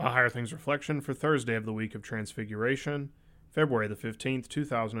Higher Things Reflection for Thursday of the week of Transfiguration, February the 15th,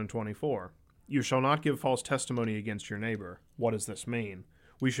 2024. You shall not give false testimony against your neighbor. What does this mean?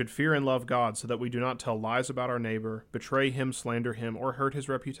 We should fear and love God so that we do not tell lies about our neighbor, betray him, slander him, or hurt his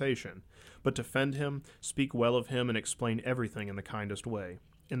reputation, but defend him, speak well of him, and explain everything in the kindest way.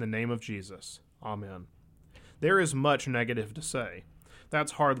 In the name of Jesus. Amen. There is much negative to say.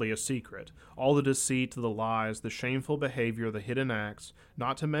 That's hardly a secret. All the deceit, the lies, the shameful behavior, the hidden acts,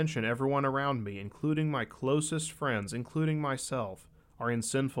 not to mention everyone around me, including my closest friends, including myself, are in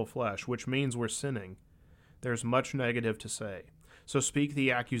sinful flesh, which means we're sinning. There's much negative to say. So speak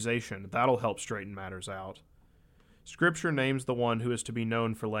the accusation. That'll help straighten matters out. Scripture names the one who is to be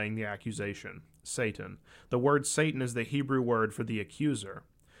known for laying the accusation, Satan. The word Satan is the Hebrew word for the accuser.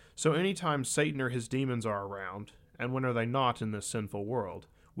 So anytime Satan or his demons are around, and when are they not in this sinful world,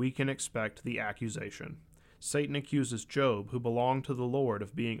 we can expect the accusation. Satan accuses Job, who belonged to the Lord,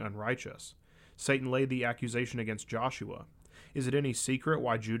 of being unrighteous. Satan laid the accusation against Joshua. Is it any secret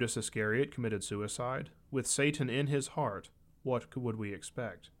why Judas Iscariot committed suicide? With Satan in his heart, what would we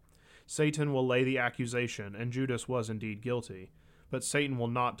expect? Satan will lay the accusation, and Judas was indeed guilty, but Satan will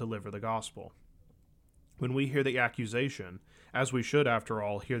not deliver the gospel. When we hear the accusation, as we should after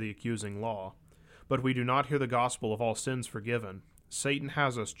all hear the accusing law, but we do not hear the gospel of all sins forgiven, Satan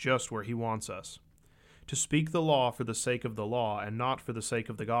has us just where he wants us. To speak the law for the sake of the law and not for the sake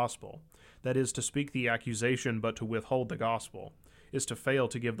of the gospel, that is, to speak the accusation but to withhold the gospel, is to fail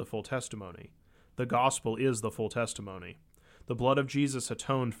to give the full testimony. The gospel is the full testimony. The blood of Jesus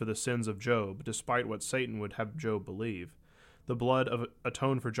atoned for the sins of Job, despite what Satan would have Job believe. The blood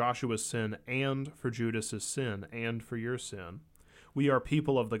atoned for Joshua's sin and for Judas's sin and for your sin. We are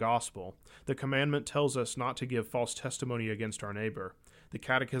people of the gospel. The commandment tells us not to give false testimony against our neighbor. The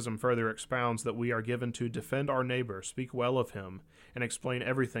Catechism further expounds that we are given to defend our neighbor, speak well of him, and explain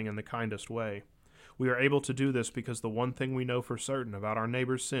everything in the kindest way. We are able to do this because the one thing we know for certain about our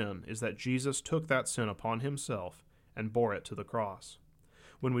neighbor's sin is that Jesus took that sin upon himself and bore it to the cross.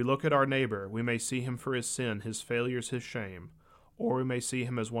 When we look at our neighbor, we may see him for his sin, his failures, his shame, or we may see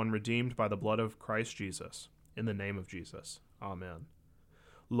him as one redeemed by the blood of Christ Jesus. In the name of Jesus. Amen.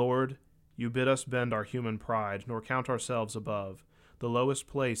 Lord, you bid us bend our human pride, nor count ourselves above the lowest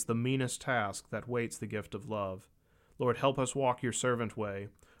place, the meanest task that waits the gift of love. Lord, help us walk your servant way,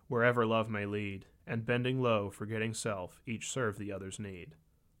 wherever love may lead, and bending low, forgetting self, each serve the other's need.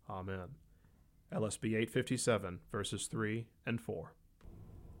 Amen. LSB 857, verses 3 and 4.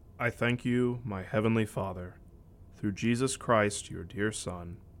 I thank you, my heavenly Father, through Jesus Christ, your dear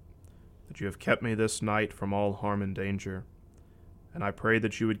Son, that you have kept me this night from all harm and danger, and I pray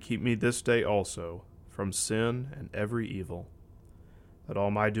that you would keep me this day also from sin and every evil, that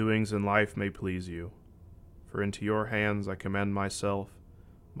all my doings in life may please you. For into your hands I commend myself,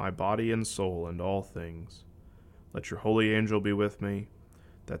 my body and soul, and all things. Let your holy angel be with me,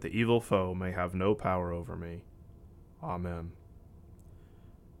 that the evil foe may have no power over me. Amen.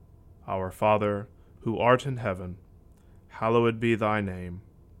 Our Father, who art in heaven, hallowed be thy name.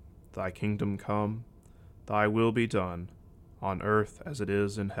 Thy kingdom come, thy will be done, on earth as it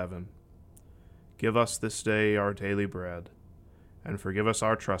is in heaven. Give us this day our daily bread, and forgive us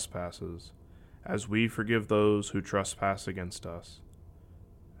our trespasses, as we forgive those who trespass against us.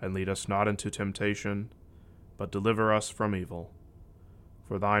 And lead us not into temptation, but deliver us from evil.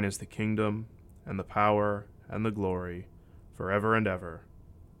 For thine is the kingdom, and the power, and the glory, forever and ever.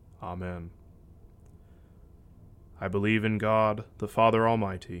 Amen. I believe in God, the Father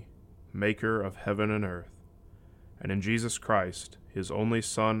Almighty, maker of heaven and earth, and in Jesus Christ, his only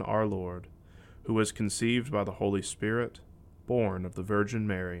Son, our Lord, who was conceived by the Holy Spirit, born of the Virgin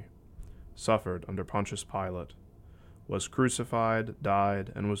Mary, suffered under Pontius Pilate, was crucified,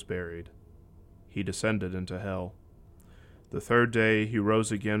 died, and was buried. He descended into hell. The third day he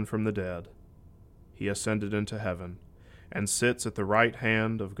rose again from the dead. He ascended into heaven, and sits at the right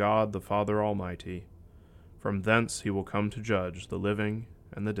hand of God the Father Almighty. From thence he will come to judge the living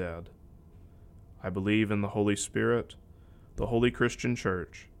and the dead. I believe in the Holy Spirit, the holy Christian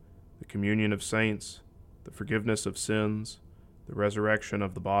Church, the communion of saints, the forgiveness of sins, the resurrection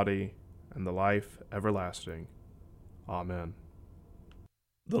of the body, and the life everlasting. Amen.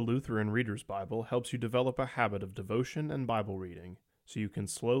 The Lutheran Reader's Bible helps you develop a habit of devotion and Bible reading so you can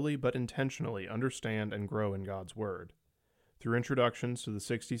slowly but intentionally understand and grow in God's Word. Through introductions to the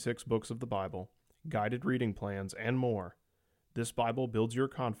 66 books of the Bible, guided reading plans, and more, this Bible builds your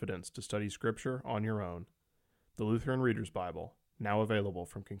confidence to study Scripture on your own. The Lutheran Reader's Bible, now available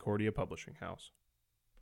from Concordia Publishing House.